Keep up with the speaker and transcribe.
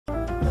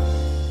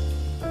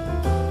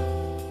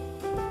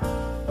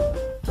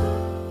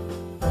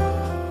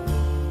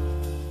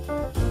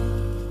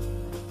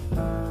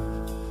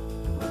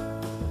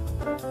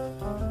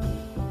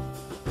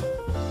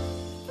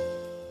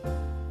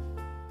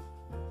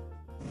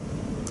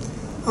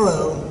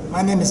Hello,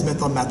 my name is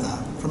Mitul Mehta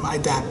from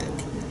Eyedaptic.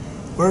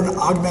 We're an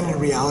augmented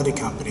reality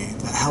company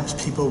that helps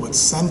people with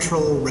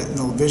central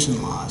retinal vision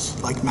loss,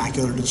 like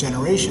macular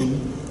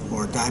degeneration,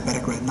 or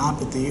diabetic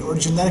retinopathy, or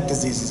genetic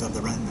diseases of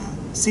the retina,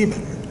 see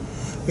better.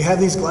 We have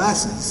these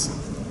glasses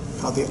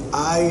called the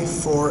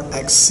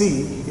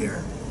i4XC here,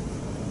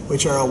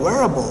 which are a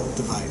wearable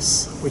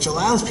device which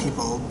allows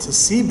people to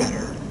see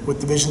better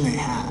with the vision they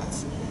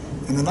have.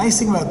 And the nice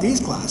thing about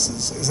these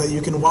glasses is that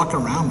you can walk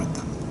around with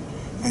them.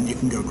 And you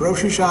can go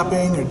grocery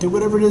shopping or do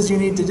whatever it is you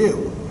need to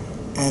do.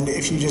 And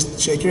if you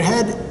just shake your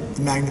head,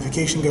 the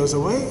magnification goes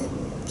away,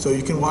 so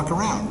you can walk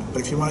around.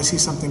 But if you want to see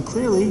something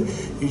clearly,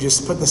 you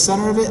just put the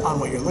center of it on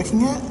what you're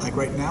looking at. Like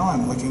right now,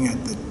 I'm looking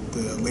at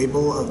the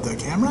label of the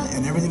camera,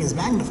 and everything is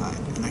magnified,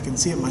 and I can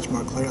see it much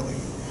more clearly.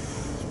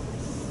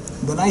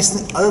 The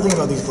other thing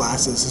about these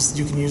glasses is that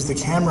you can use the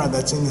camera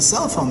that's in the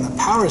cell phone that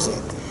powers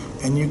it,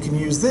 and you can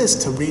use this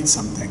to read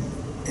something.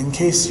 In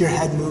case your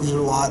head moves a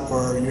lot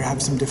or you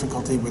have some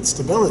difficulty with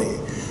stability,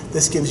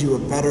 this gives you a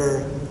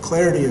better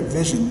clarity of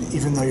vision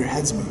even though your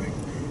head's moving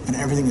and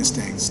everything is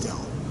staying still.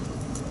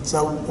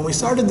 So when we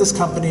started this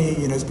company,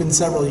 it's been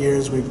several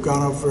years, we've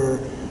gone over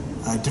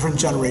different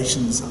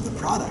generations of the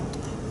product.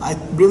 I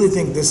really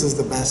think this is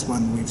the best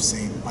one we've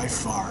seen by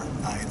far.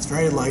 It's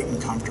very light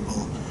and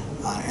comfortable,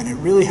 and it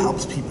really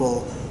helps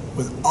people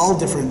with all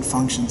different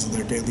functions of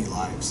their daily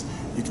lives.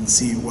 You can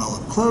see well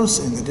up close,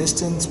 in the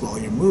distance, while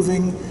you're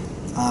moving,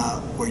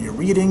 or you're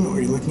reading, or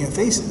you're looking at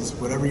faces.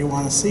 Whatever you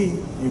want to see,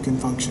 you can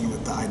function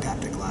with the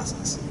Eyedaptic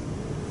glasses.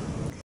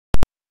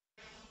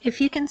 If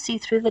you can see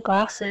through the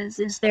glasses,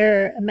 is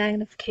there a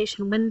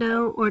magnification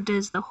window, or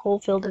does the whole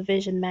field of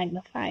vision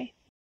magnify?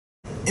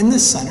 In the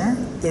center,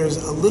 there's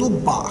a little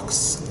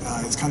box.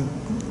 It's kind of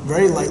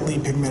very lightly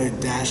pigmented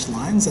dashed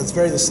lines. That's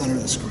the center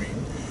of the screen.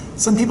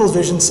 Some people's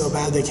vision's so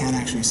bad they can't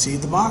actually see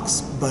the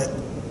box, but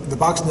the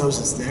box knows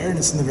it's there, and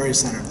it's in the very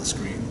center of the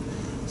screen.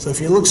 So if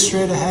you look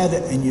straight ahead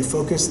and you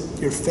focus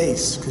your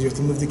face, because you have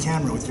to move the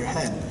camera with your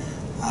head,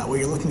 what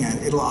you're looking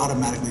at, it'll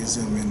automatically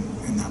zoom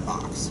in that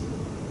box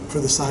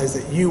for the size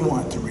that you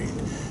want to read.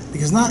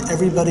 Because not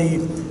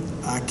everybody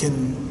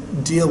can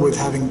deal with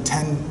having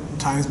 10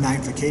 times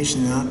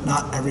magnification.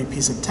 Not every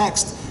piece of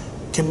text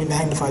can be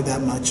magnified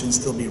that much and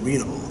still be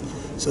readable.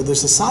 So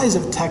there's a size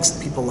of text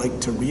people like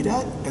to read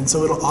at, and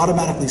so it'll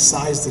automatically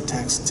size the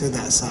text to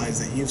that size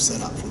that you've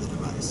set up for the device.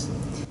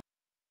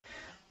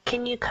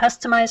 Can you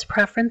customize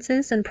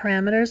preferences and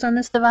parameters on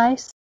this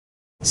device?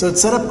 So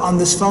it's set up on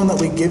this phone that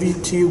we give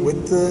to you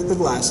with the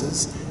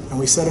glasses, and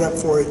we set it up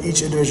for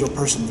each individual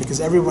person because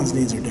everyone's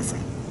needs are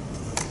different.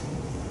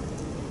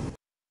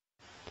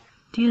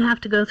 Do you have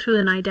to go through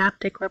an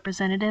Eyedaptic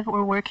representative,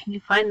 or where can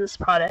you find this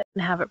product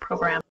and have it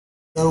programmed?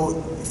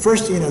 So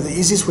first, the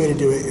easiest way to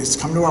do it is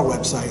to come to our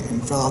website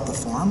and fill out the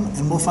form,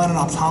 and we'll find an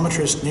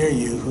optometrist near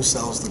you who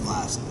sells the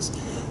glasses.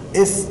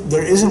 If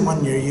there isn't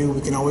one near you,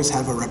 we can always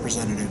have a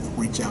representative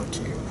reach out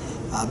to you.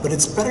 But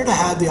it's better to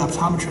have the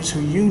optometrist who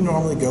you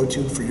normally go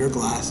to for your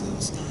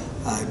glasses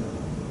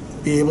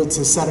be able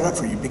to set it up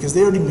for you, because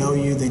they already know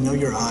you, they know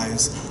your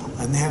eyes,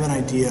 and they have an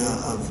idea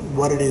of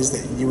what it is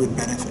that you would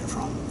benefit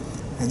from.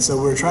 And so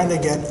we're trying to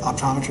get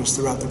optometrists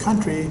throughout the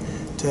country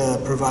to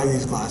provide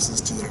these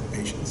glasses to their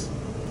patients.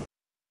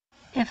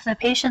 If the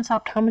patient's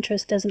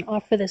optometrist doesn't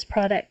offer this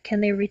product, can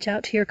they reach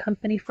out to your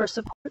company for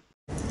support?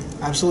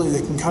 Absolutely,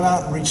 they can come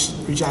out and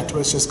reach out to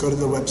us. Just go to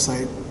the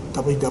website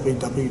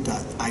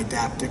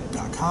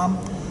www.eyedaptic.com.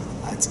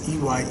 It's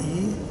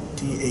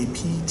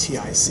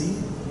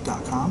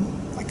EYEDAPTIC.com,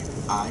 like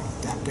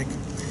Eyedaptic.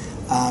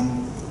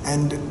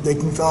 And they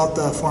can fill out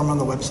the form on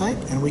the website,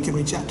 and we can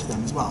reach out to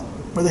them as well,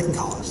 or they can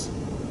call us.